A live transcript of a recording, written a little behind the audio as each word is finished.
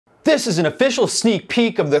This is an official sneak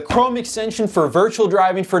peek of the Chrome extension for virtual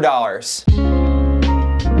driving for dollars.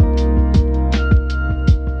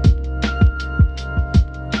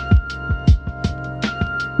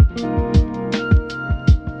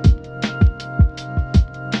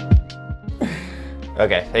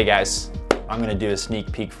 Okay, hey guys, I'm gonna do a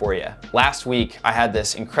sneak peek for you. Last week, I had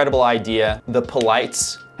this incredible idea. The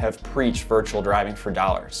Polites have preached virtual driving for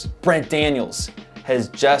dollars. Brent Daniels has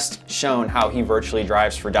just shown how he virtually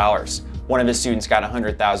drives for dollars. One of his students got a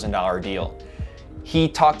 $100,000 deal. He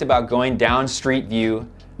talked about going down Street View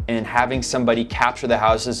and having somebody capture the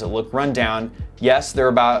houses that look run down. Yes, they're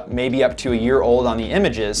about maybe up to a year old on the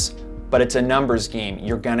images, but it's a numbers game.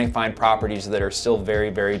 You're gonna find properties that are still very,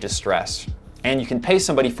 very distressed. And you can pay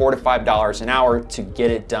somebody $4 to $5 an hour to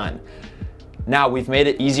get it done. Now, we've made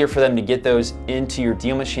it easier for them to get those into your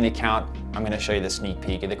DealMachine account. I'm gonna show you the sneak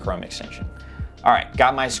peek of the Chrome extension. All right,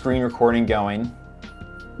 got my screen recording going,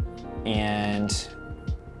 and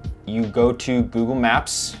you go to Google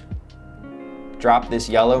Maps, drop this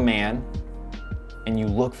yellow man, and you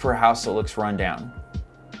look for a house that looks run down.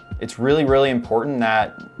 It's really, really important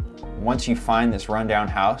that once you find this rundown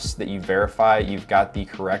house that you verify you've got the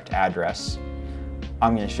correct address.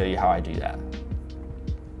 I'm gonna show you how I do that.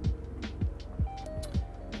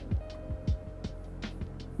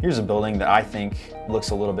 Here's a building that I think looks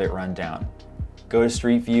a little bit run down. Go to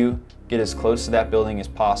Street View, get as close to that building as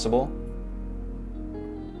possible.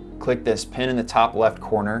 Click this pin in the top left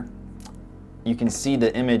corner. You can see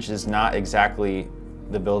the image is not exactly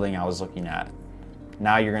the building I was looking at.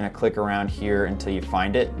 Now you're gonna click around here until you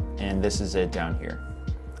find it, and this is it down here.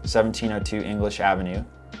 1702 English Avenue.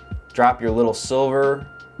 Drop your little silver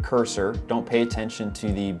cursor. Don't pay attention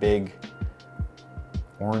to the big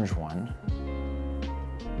orange one.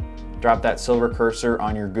 Drop that silver cursor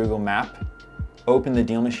on your Google map. Open the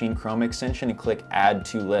DealMachine Chrome extension and click Add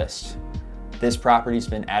to List. This property's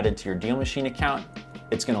been added to your DealMachine account.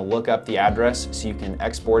 It's gonna look up the address so you can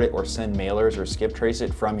export it or send mailers or skip trace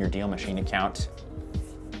it from your DealMachine account.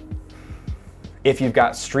 If you've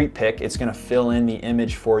got Street Pick, it's gonna fill in the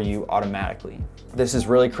image for you automatically. This is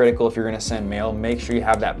really critical if you're gonna send mail. Make sure you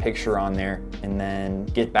have that picture on there, and then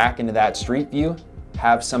get back into that Street View,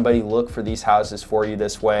 have somebody look for these houses for you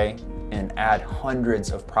this way, and add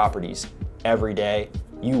hundreds of properties every day.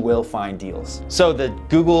 You will find deals. So the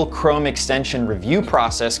Google Chrome extension review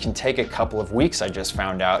process can take a couple of weeks, I just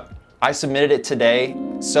found out. I submitted it today,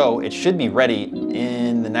 so it should be ready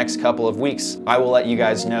in the next couple of weeks. I will let you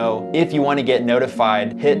guys know. If you want to get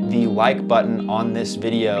notified, hit the like button on this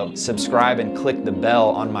video, subscribe and click the bell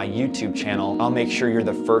on my YouTube channel. I'll make sure you're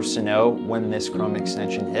the first to know when this Chrome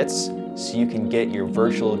extension hits, so you can get your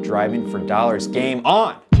virtual driving for dollars game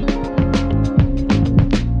on.